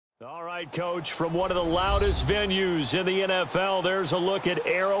All right, Coach, from one of the loudest venues in the NFL, there's a look at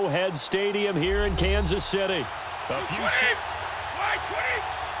Arrowhead Stadium here in Kansas City.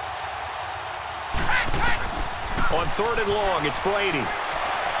 On 3rd and long, it's Brady.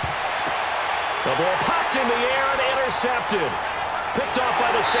 The ball popped in the air and intercepted. Picked off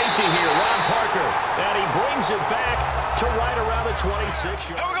by the safety here, Ron Parker. And he brings it back to right around the 26-yard.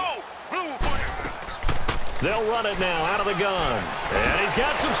 Here we go. They'll run it now out of the gun. And he's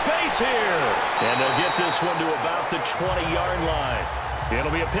got some space here. And they'll get this one to about the 20-yard line.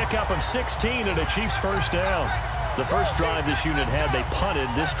 It'll be a pickup of 16 and a Chiefs first down. The first drive this unit had, they punted.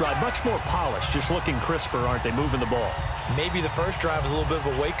 This drive, much more polished, just looking crisper, aren't they, moving the ball? Maybe the first drive was a little bit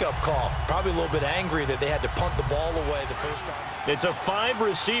of a wake-up call. Probably a little bit angry that they had to punt the ball away the first time. It's a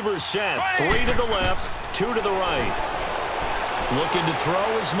 5-receiver set. 3 to the left, 2 to the right. Looking to throw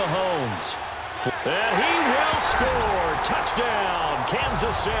is Mahomes. And he will score. Touchdown,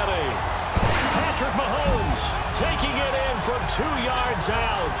 Kansas City. Patrick Mahomes taking it in from 2 yards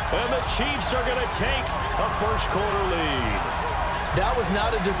out. And the Chiefs are going to take a first-quarter lead. That was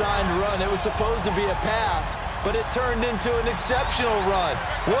not a designed run. It was supposed to be a pass, but it turned into an exceptional run.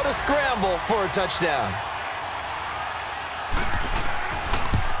 What a scramble for a touchdown.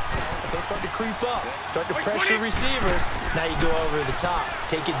 They start to creep up, start to pressure receivers. Now you go over the top,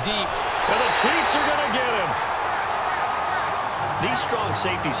 take it deep. And the Chiefs are going to get him. These strong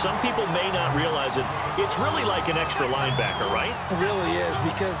safeties, some people may not realize it. It's really like an extra linebacker, right? It really is,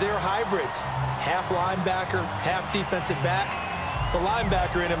 because they're hybrids. Half linebacker, half defensive back. The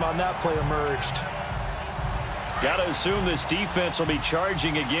linebacker in him on that play emerged. Got to assume this defense will be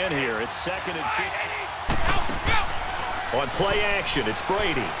charging again here. It's 2nd and 15. On play action, it's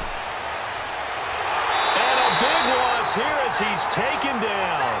Brady. And a big loss here as he's taken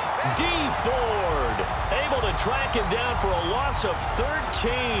down. D. Ford able to track him down for a loss of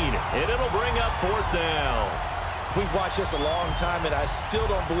 13. And it'll bring up 4th down. We've watched this a long time, and I still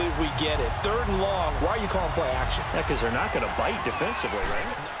don't believe we get it. 3rd and long, why are you calling play action? Yeah, because they're not going to bite defensively, right?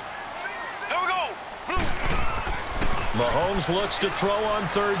 Here we go. Mahomes looks to throw on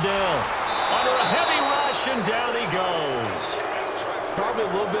 3rd down. Under a heavy rush, and down he goes. Probably a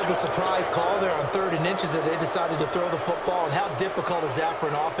little bit of a surprise call there on 3rd and inches that they decided to throw the football. And how difficult is that for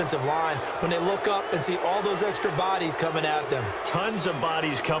an offensive line when they look up and see all those extra bodies coming at them? Tons of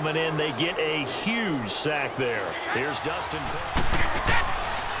bodies coming in. They get a huge sack there. Here's Dustin.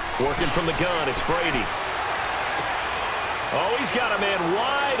 Working from the gun, it's Brady. Oh, he's got a man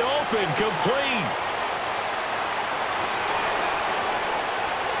wide open, complete.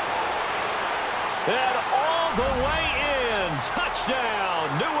 And all the way in.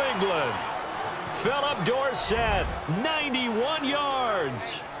 Touchdown, New England. Philip Dorsett, 91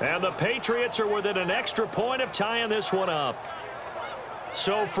 yards. And the Patriots are within an extra point of tying this one up.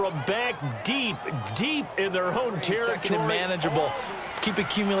 So from back deep in their own territory. 2nd and manageable. Keep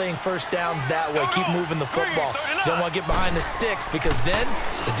accumulating first downs that way. Keep moving the football. Don't want to get behind the sticks because then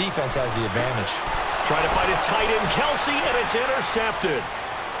the defense has the advantage. Trying to fight his tight end, Kelce, and it's intercepted.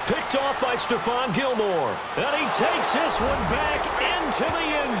 Picked off by Stephon Gilmore. And he takes this one back into the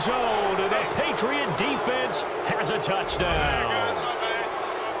end zone. And the Patriot defense has a touchdown.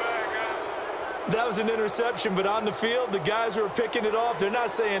 That was an interception, but on the field, the guys who are picking it off, they're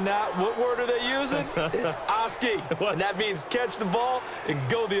not saying that. What word are they using? It's oski. And that means catch the ball and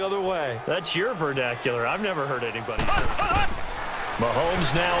go the other way. That's your vernacular. I've never heard anybody say that.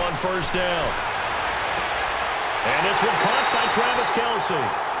 Mahomes now on 1st down. And this one caught by Travis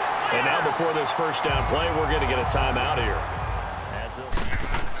Kelce. And now before this first down play, we're going to get a timeout here.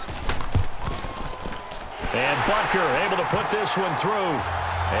 And Butker able to put this one through.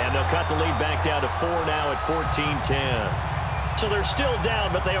 And they'll cut the lead back down to 4 now at 14-10. So they're still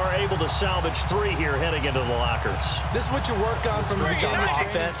down, but they are able to salvage 3 here heading into the lockers. This is what you work on from the beginning of the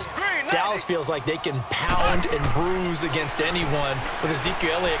offense. Dallas feels like they can pound and bruise against anyone with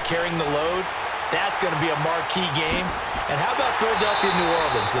Ezekiel Elliott carrying the load. That's going to be a marquee game. And how about Philadelphia, New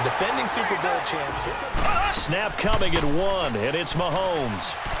Orleans, the defending Super Bowl champs? Snap coming at 1, and it's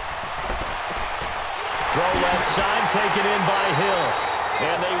Mahomes. Throw left side, taken in by Hill.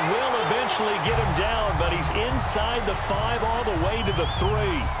 And they will eventually get him down, but he's inside the 5 all the way to the 3.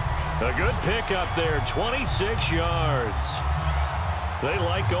 A good pickup there, 26 yards. They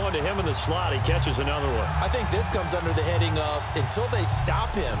like going to him in the slot. He catches another one. I think this comes under the heading of until they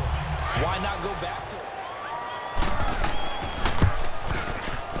stop him, why not go back to him?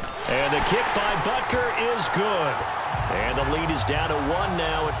 And the kick by Butker is good. And the lead is down to 1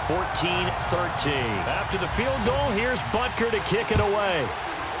 now at 14-13. After the field goal, here's Butker to kick it away.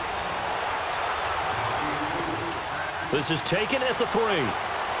 This is taken at the 3.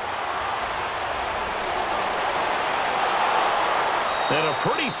 And a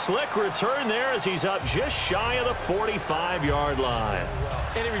pretty slick return there as he's up just shy of the 45-yard line.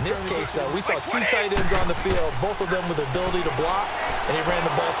 In this case, though, we saw two tight ends on the field, both of them with the ability to block, and he ran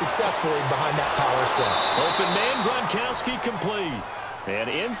the ball successfully behind that power set. Open man, Gronkowski complete. And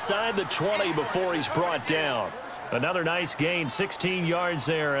inside the 20 before he's brought down. Another nice gain, 16 yards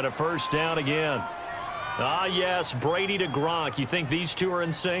there and a first down again. Ah, yes, Brady to Gronk. You think these two are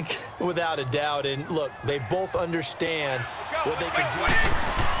in sync? Without a doubt. And, look, they both understand what they can do.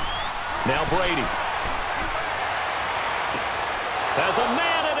 Now Brady. Has a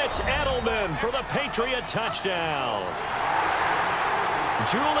man, and it's Edelman for the Patriot touchdown.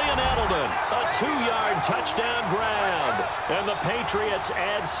 Julian Edelman, a 2-yard touchdown grab. And the Patriots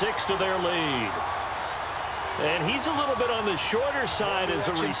add 6 to their lead. And he's a little bit on the shorter side as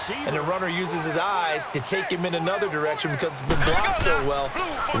a receiver. And the runner uses his eyes to take him in another direction because it's been blocked so well.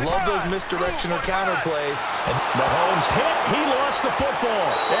 Love those misdirectional counter plays. And Mahomes hit. He lost the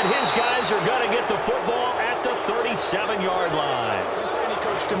football. And his guys are going to get the football at the 37-yard line. Any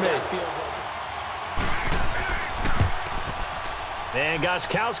coach to make. And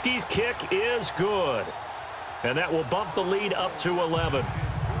Gronkowski's kick is good. And that will bump the lead up to 11.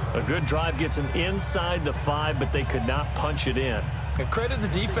 A good drive gets them inside the 5, but they could not punch it in. And credit the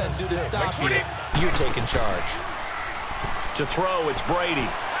defense to stop you. You're taking charge. To throw, it's Brady.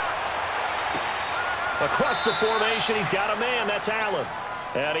 Across the formation, he's got a man. That's Allen.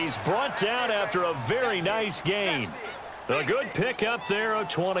 And he's brought down after a very nice gain. A good pick up there of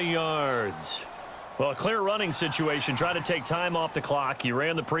 20 yards. Well, a clear running situation. Try to take time off the clock. You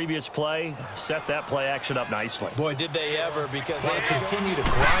ran the previous play, set that play action up nicely. Boy, did they ever, because they continue to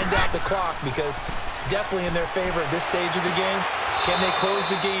grind out the clock because it's definitely in their favor at this stage of the game. Can they close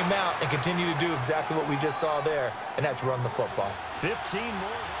the game out and continue to do exactly what we just saw there, and that's run the football. 15 more.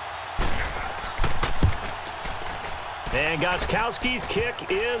 And Gronkowski's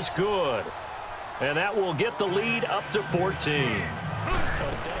kick is good. And that will get the lead up to 14.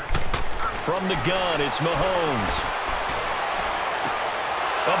 From the gun, it's Mahomes.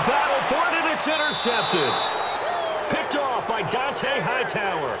 A battle for it, and it's intercepted. Picked off by Dante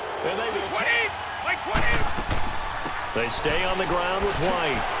Hightower. And they stay on the ground with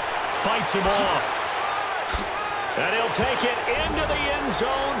White. Fights him off. And he'll take it into the end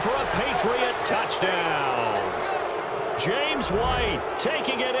zone for a Patriot touchdown. James White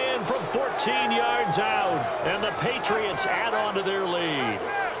taking it in from 14 yards out. And the Patriots add on to their lead.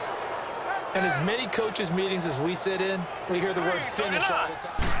 And as many coaches' meetings as we sit in, we hear the word finish all the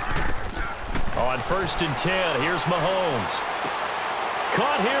time. On 1st and 10, here's Mahomes.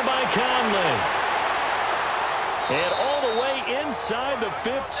 Caught here by Conley. And all the way inside the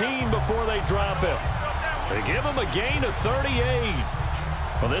 15 before they drop it. They give him a gain of 38.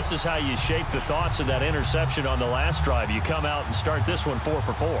 Well, this is how you shape the thoughts of that interception on the last drive. You come out and start this one 4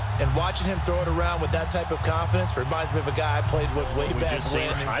 for 4. And watching him throw it around with that type of confidence reminds me of a guy I played with way back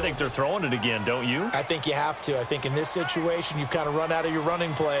when. I think they're throwing it again, don't you? I think you have to. I think in this situation, you've kind of run out of your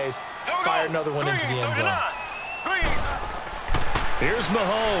running plays. Fire another one into the end zone. Here's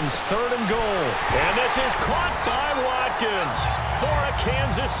Mahomes, 3rd and goal. And this is caught by Watkins for a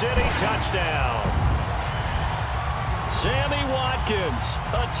Kansas City touchdown. Sammy Watkins,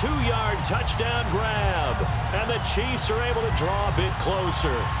 a 2-yard touchdown grab. And the Chiefs are able to draw a bit closer.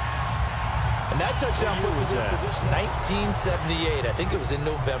 And that touchdown puts us in position. 1978. I think it was in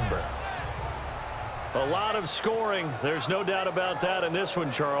November. A lot of scoring. There's no doubt about that in this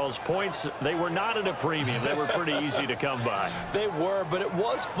one, Charles. Points, they were not at a premium. They were pretty easy to come by. They were, but it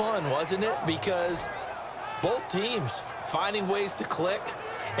was fun, wasn't it? Because both teams finding ways to click.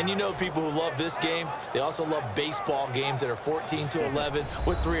 And you know people who love this game, they also love baseball games that are 14-11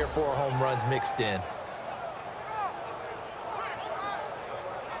 with 3 or 4 home runs mixed in.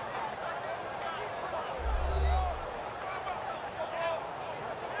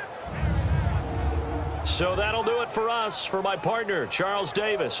 So that'll do it for us. For my partner, Charles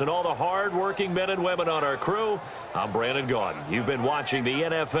Davis, and all the hard-working men and women on our crew, I'm Brandon Gaudin. You've been watching the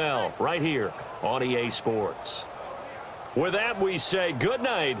NFL right here on EA Sports. With that, we say good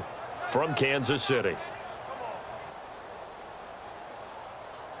night from Kansas City.